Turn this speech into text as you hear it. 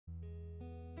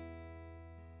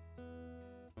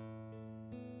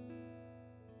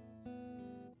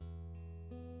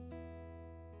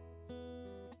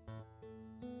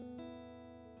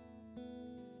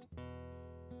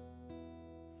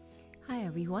Hi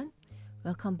everyone,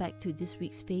 welcome back to this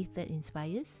week's Faith That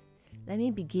Inspires. Let me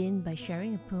begin by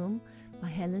sharing a poem by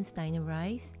Helen Steiner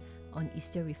Rice on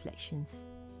Easter Reflections.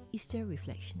 Easter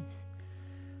Reflections.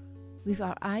 With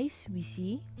our eyes we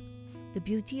see the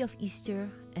beauty of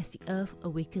Easter as the earth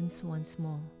awakens once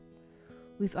more.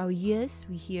 With our ears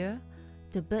we hear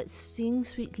the birds sing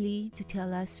sweetly to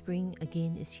tell us spring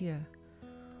again is here.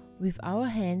 With our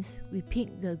hands we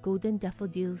pick the golden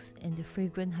daffodils and the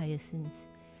fragrant hyacinths.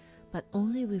 But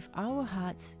only with our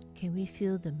hearts can we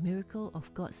feel the miracle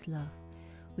of God's love,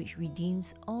 which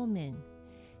redeems all men.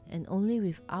 And only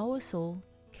with our soul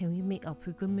can we make our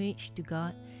pilgrimage to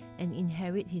God and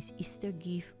inherit His Easter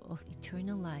gift of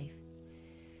eternal life.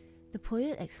 The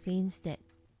poet explains that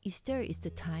Easter is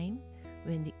the time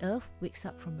when the earth wakes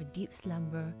up from a deep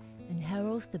slumber and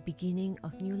heralds the beginning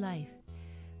of new life.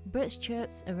 Birds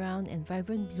chirp around and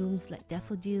vibrant blooms like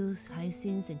daffodils,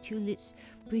 hyacinths and tulips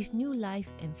breathe new life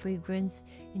and fragrance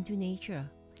into nature.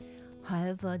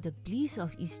 However, the bliss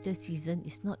of Easter season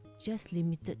is not just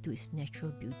limited to its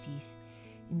natural beauties.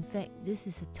 In fact, this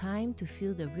is a time to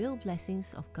feel the real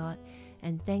blessings of God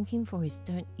and thank Him for His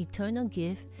eternal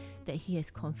gift that He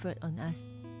has conferred on us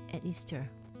at Easter.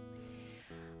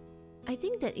 I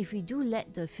think that if we do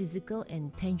let the physical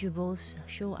and tangibles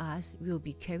show us, we will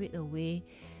be carried away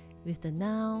with the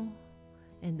now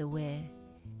and the where,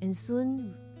 and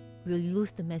soon we'll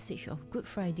lose the message of Good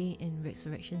Friday and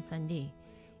Resurrection Sunday.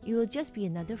 It will just be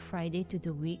another Friday to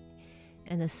the week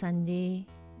and a Sunday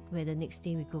where the next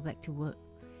day we go back to work.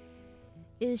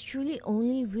 It is truly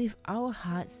only with our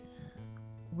hearts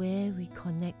where we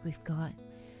connect with God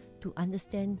to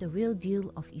understand the real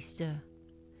deal of Easter.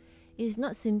 It is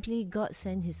not simply God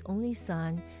sent His only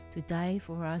Son to die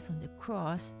for us on the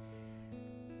cross,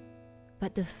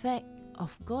 but the fact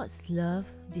of God's love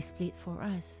displayed for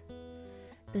us.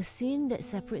 The sin that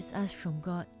separates us from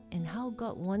God and how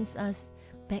God wants us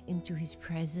back into His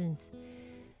presence.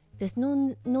 There's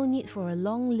no need for a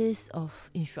long list of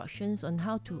instructions on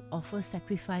how to offer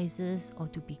sacrifices or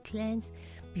to be cleansed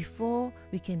before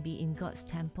we can be in God's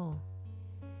temple.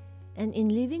 And in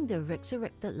living the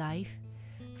resurrected life,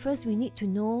 first we need to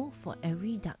know for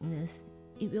every darkness,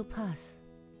 it will pass.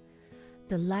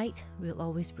 The light will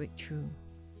always break through.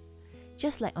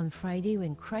 Just like on Friday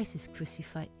when Christ is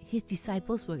crucified, His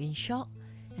disciples were in shock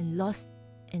and lost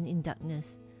and in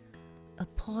darkness. A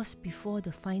pause before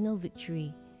the final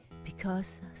victory,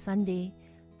 because Sunday,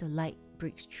 the light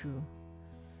breaks through.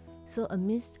 So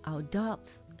amidst our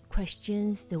doubts,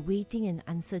 questions, the waiting and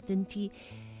uncertainty,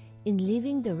 in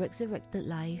living the resurrected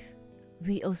life,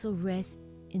 we also rest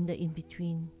in the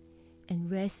in-between and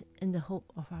rest in the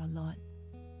hope of our Lord.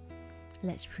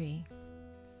 Let's pray.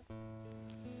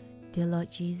 Dear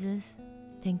Lord Jesus,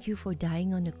 thank You for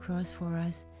dying on the cross for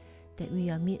us, that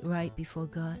we are made right before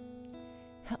God.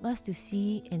 Help us to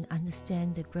see and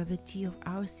understand the gravity of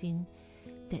our sin,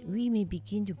 that we may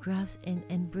begin to grasp and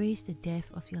embrace the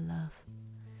depth of Your love.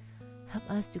 Help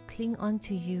us to cling on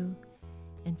to You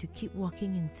and to keep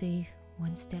walking in faith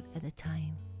one step at a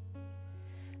time.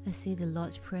 Let's say the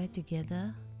Lord's Prayer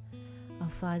together. Our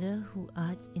Father who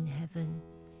art in heaven,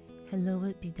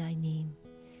 hallowed be Thy name.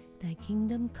 Thy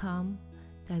kingdom come,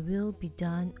 Thy will be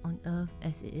done on earth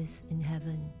as it is in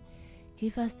heaven.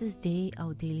 Give us this day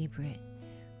our daily bread.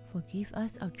 Forgive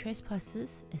us our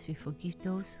trespasses as we forgive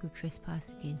those who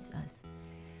trespass against us.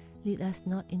 Lead us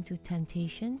not into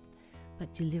temptation,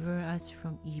 but deliver us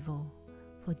from evil.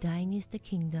 For Thine is the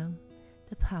kingdom,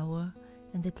 the power,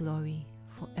 and the glory,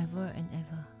 forever and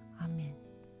ever. Amen.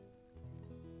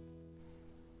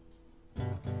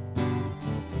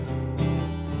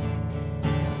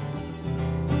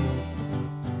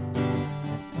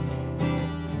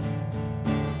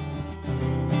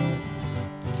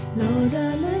 Lord,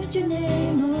 I lift Your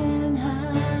name on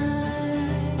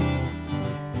high.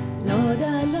 Lord,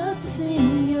 I love to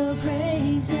sing Your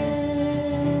praises.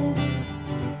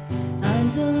 I'm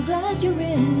so glad You're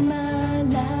in my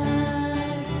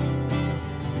life.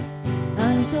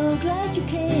 I'm so glad You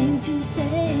came to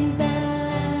save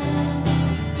us.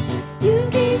 You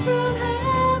came from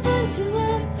heaven to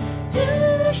earth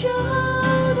to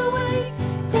show the way,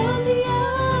 from the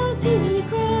earth to the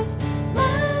cross.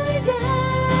 My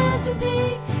debt to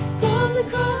pay, from the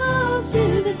cross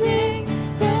to the grave,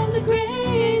 from the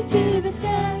grave to the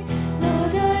sky.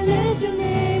 Lord, I lift Your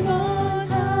name on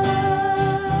high.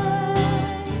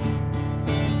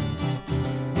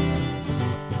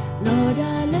 Lord,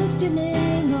 I lift Your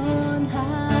name on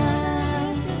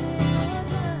high.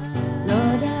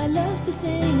 Lord, I love to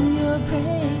sing Your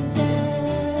praises.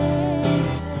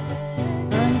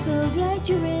 I'm so glad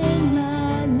You're in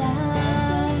my life.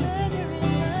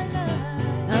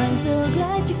 I'm so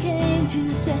you came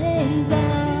to save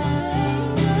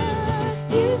us.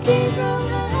 You came from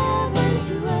heaven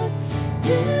to earth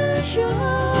to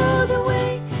show the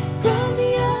way from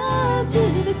the earth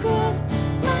to the cross.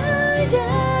 My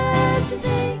debt to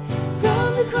pay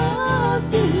from the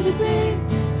cross to the grave,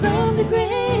 from the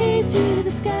grave to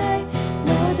the sky.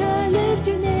 Lord, I lift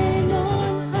your name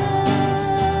on high.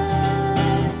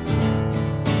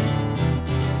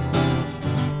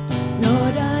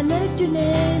 Lord, I lift your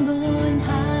name on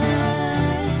high.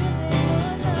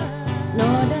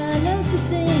 Lord, I love to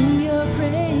sing your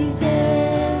praises.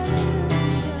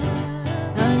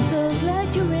 I'm so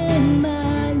glad you're in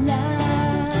my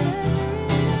life.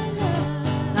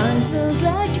 I'm so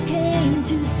glad you came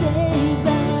to save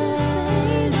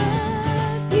us.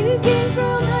 You came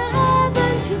from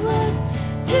heaven to earth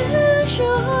to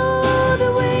show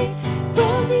the way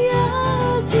from the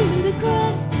earth to the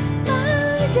cross.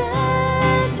 My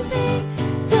debt to pay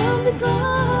from the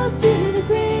cross to the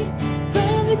grave,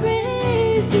 from the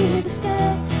grave to the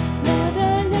sky. Lord,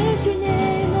 I lift your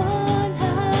name on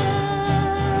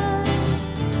high.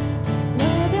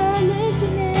 Lord, I lift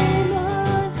your name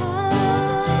on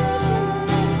high.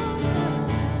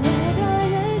 Lord, I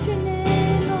lift your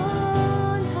name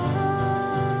on high.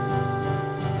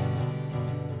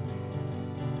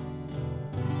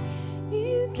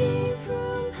 You came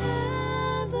from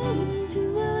heaven to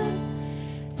earth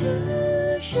to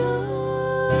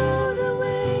show the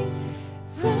way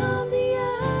from the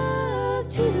earth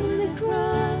to the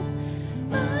cross.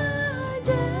 My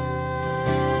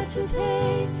debt to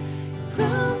pay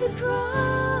from the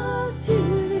cross to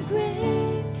the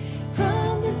grave,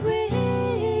 from the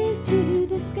grave to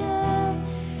the sky.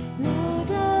 Lord,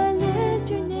 I lift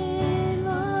your name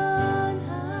on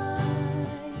high.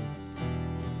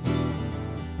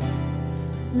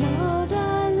 Lord,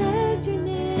 I lift your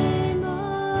name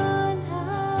on high.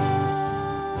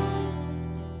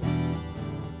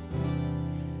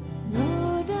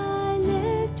 Lord, I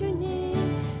lift your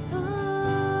name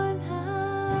on high.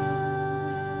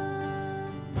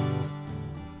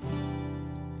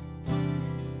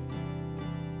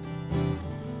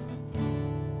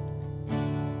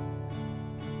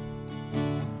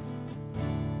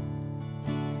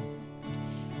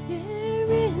 There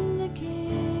in the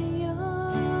chaos,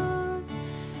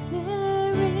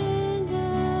 there in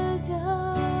the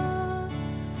dark,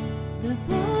 the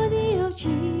body of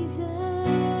Jesus,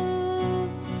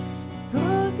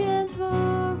 broken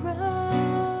for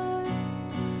us,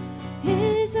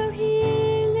 is our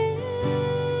healing,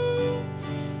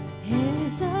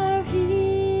 is our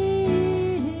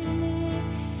healing,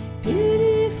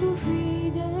 beautiful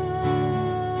freedom,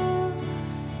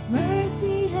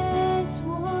 mercy has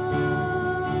won.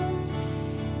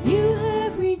 You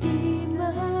have redeemed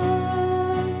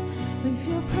us with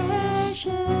your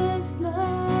precious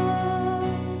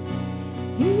blood.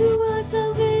 You are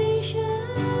salvation.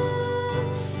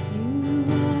 You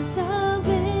are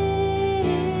salvation.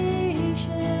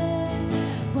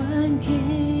 One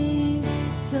King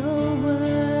so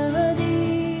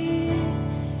worthy.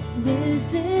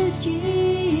 This is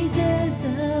Jesus,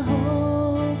 the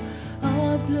hope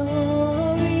of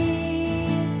glory.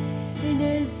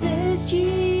 This is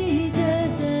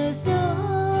Jesus, there's no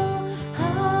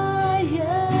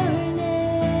higher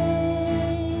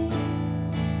name.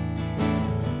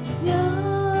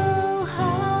 No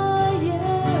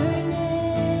higher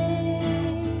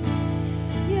name.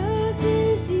 Yours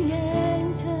is the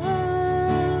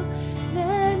anthem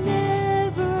that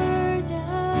never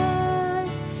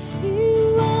dies.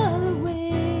 You are the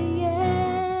way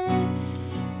and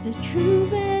the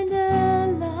truth and the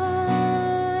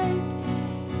light.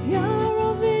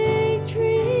 You're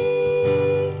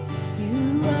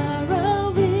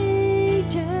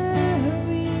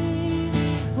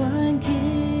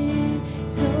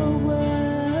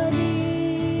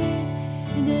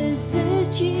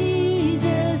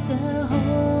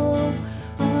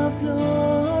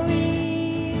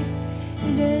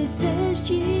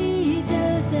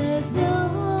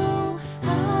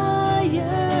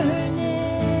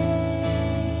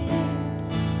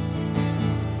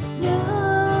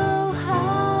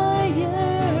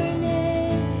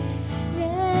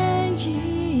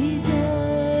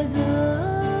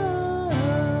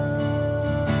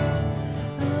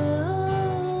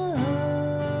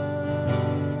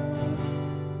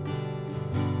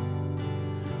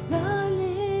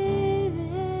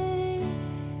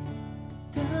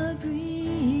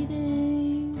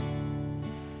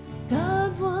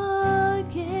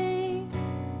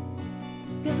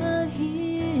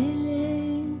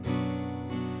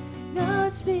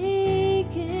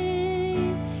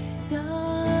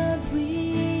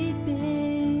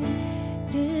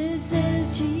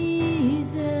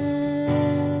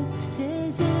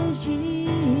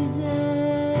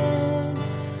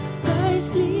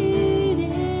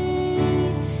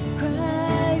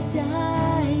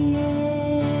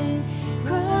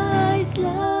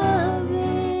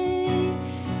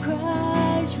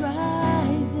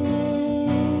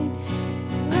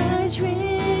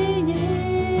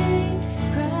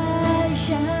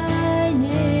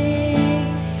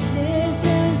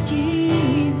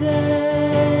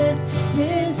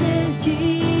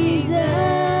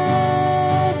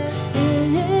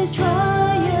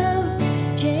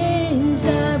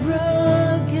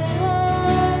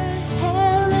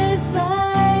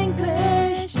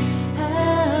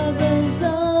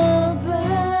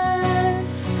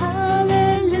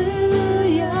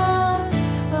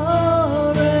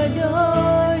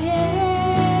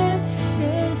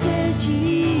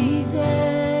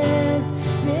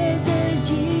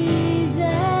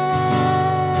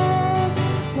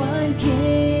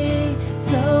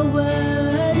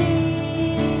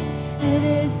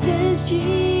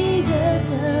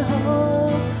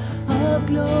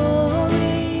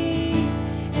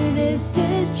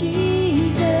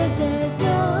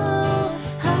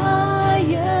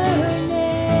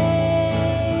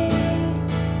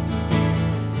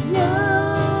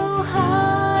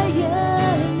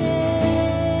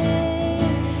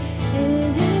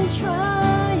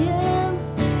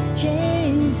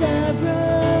Chains are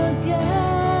broken,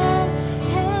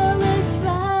 hell is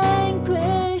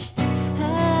vanquished,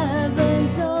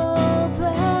 heaven's open.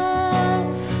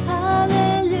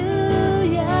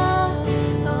 Hallelujah,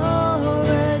 oh,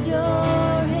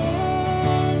 adore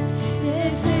Him.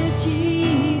 This is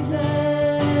Jesus,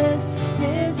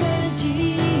 this is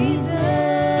Jesus,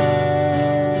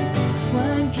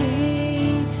 one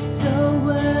King so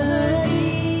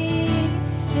worthy.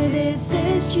 This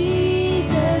is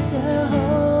Jesus, the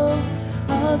hope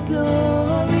of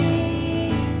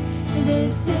glory.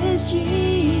 This is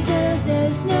Jesus,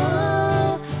 there's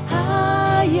no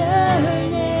higher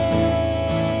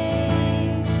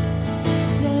name.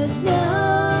 There's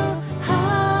no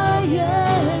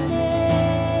higher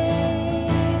name.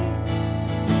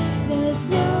 There's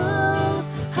no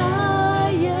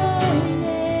higher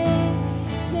name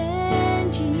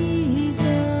than Jesus.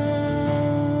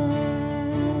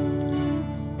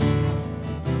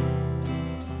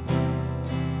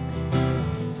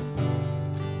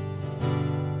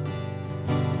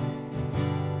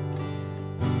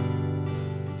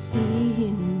 See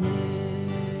Him there,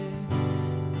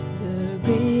 the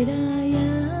great I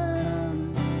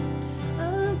am,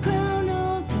 a crown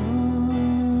of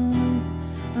thorns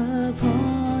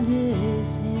upon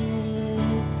His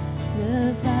head,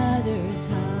 the Father's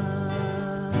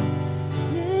heart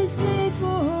displayed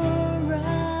for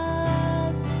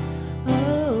us.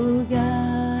 Oh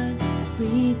God,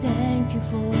 we thank You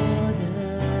for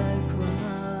the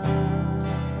cross.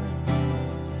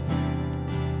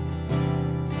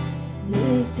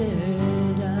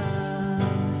 Lifted up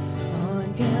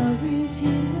on Calvary's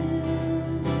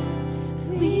hill,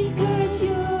 we curse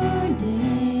Your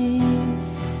name,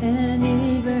 and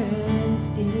even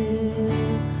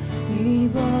still we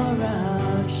bore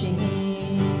our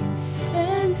shame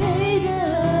and paid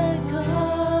the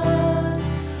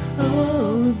cost.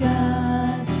 Oh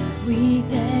God, we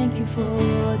thank You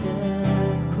for the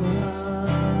cross.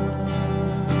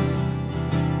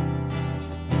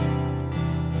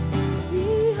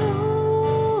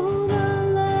 Behold the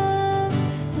Lamb,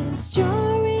 the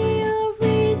story of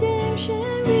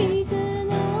redemption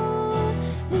written on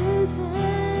His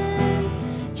hands.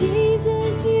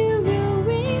 Jesus, You will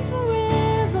reign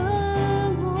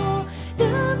forevermore.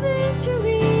 The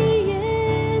victory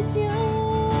is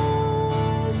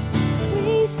Yours.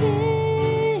 We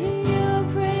sing Your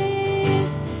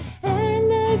praise,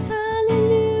 endless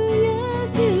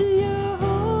hallelujahs to Your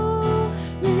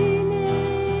holy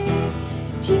name.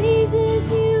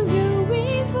 Jesus, You will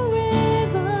reign forevermore.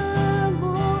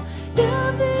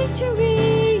 The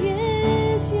victory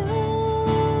is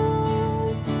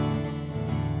Yours.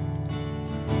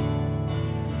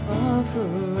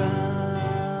 Offer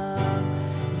up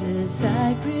the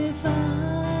sacrifice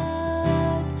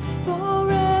for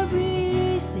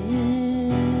every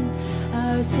sin.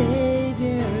 Our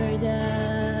Savior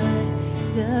died,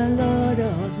 the Lord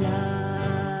of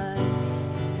life.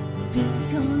 Be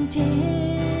content,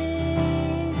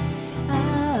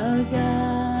 our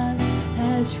God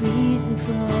has risen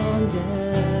from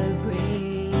the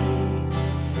grave.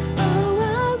 Oh,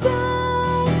 our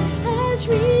God has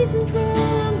risen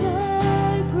from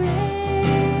the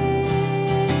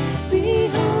grave.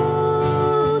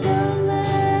 Behold the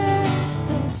Lamb,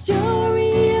 the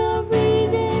story of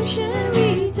redemption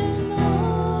written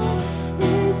on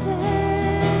His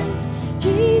hands.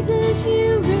 Jesus,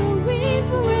 You will reign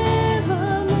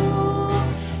forevermore.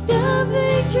 The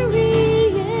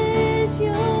victory is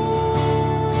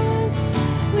Yours.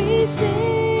 We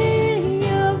sing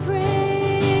Your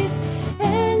praise,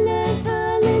 endless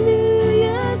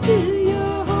hallelujahs to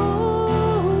Your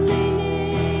holy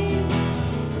name.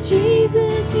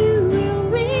 Jesus, You will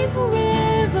reign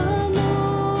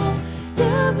forevermore.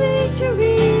 The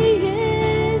victory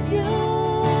is Yours.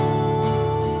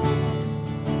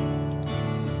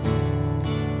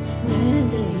 When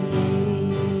the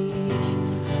age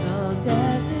of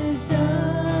death is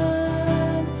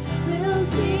done, we'll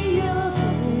see Your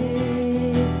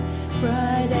face,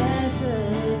 bright as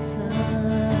the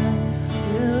sun.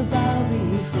 We'll bow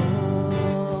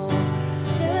before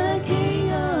the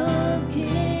King of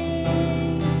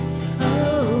Kings.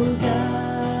 Oh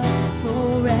God,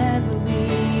 forever we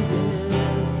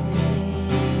will sing.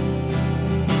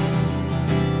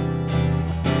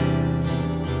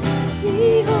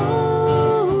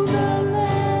 Behold the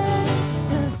Lamb,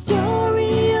 the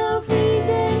story of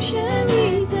redemption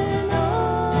written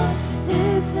on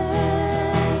His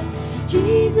hands.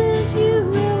 Jesus, You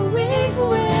will reign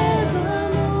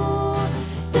forevermore.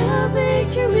 The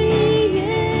victory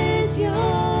is Yours.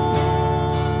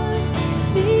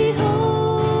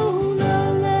 Behold the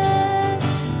Lamb,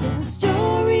 the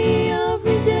story of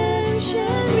redemption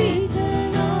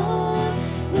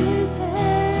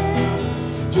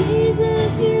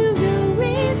Jesus, you